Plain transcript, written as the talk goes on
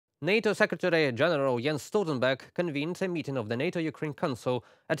NATO Secretary General Jens Stoltenberg convened a meeting of the NATO-Ukraine Council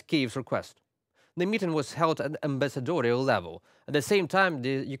at Kyiv's request. The meeting was held at ambassadorial level. At the same time,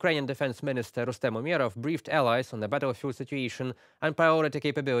 the Ukrainian Defense Minister Rustem Umerov briefed allies on the battlefield situation and priority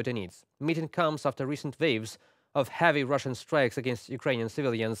capability needs. The meeting comes after recent waves of heavy Russian strikes against Ukrainian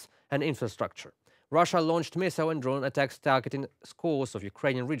civilians and infrastructure. Russia launched missile and drone attacks targeting scores of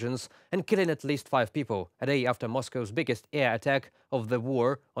Ukrainian regions and killing at least 5 people, a day after Moscow's biggest air attack of the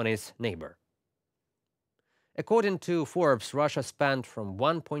war on its neighbor. According to Forbes, Russia spent from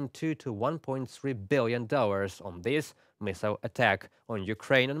 $1.2 to $1.3 billion on this missile attack. On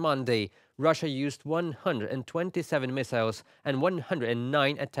Ukraine on Monday, Russia used 127 missiles and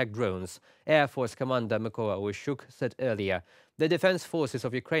 109 attack drones. Air Force Commander Mykola Oleshchuk said earlier. The defense forces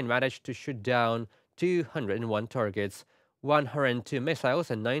of Ukraine managed to shoot down 201 targets, 102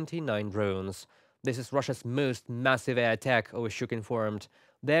 missiles and 99 drones. This is Russia's most massive air attack, Oleshchuk informed.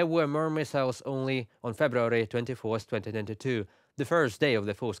 There were more missiles only on February 24, 2022, the first day of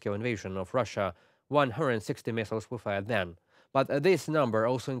the full-scale invasion of Russia. 160 missiles were fired then. But this number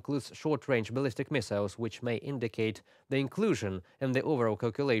also includes short-range ballistic missiles, which may indicate the inclusion in the overall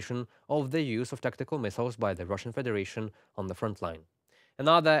calculation of the use of tactical missiles by the Russian Federation on the front line.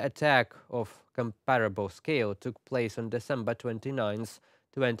 Another attack of comparable scale took place on December 29,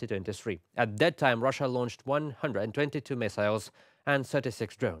 2023. At that time, Russia launched 122 missiles and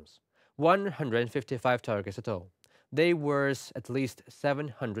 36 drones, 155 targets at all. They were at least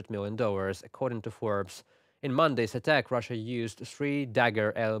 $700 million, according to Forbes. In Monday's attack, Russia used 3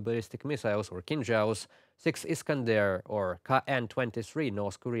 Dagger air ballistic missiles, or Kinzhals, 6 Iskander, or KN-23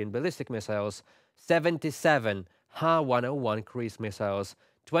 North Korean ballistic missiles, 77 Ha-101 cruise missiles,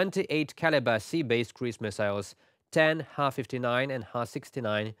 28 caliber sea-based cruise missiles, 10 Ha-59 and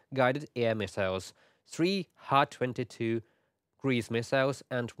Ha-69 guided air missiles, 3 Ha-22 cruise missiles,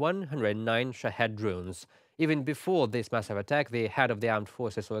 and 109 Shahed drones. Even before this massive attack, the head of the armed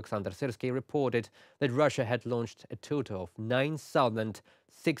forces, Alexander Syrsky, reported that Russia had launched a total of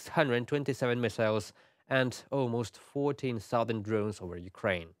 9,627 missiles and almost 14,000 drones over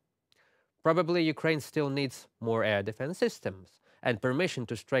Ukraine. Probably Ukraine still needs more air defense systems and permission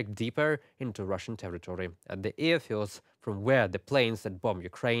to strike deeper into Russian territory at the airfields from where the planes that bomb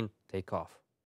Ukraine take off.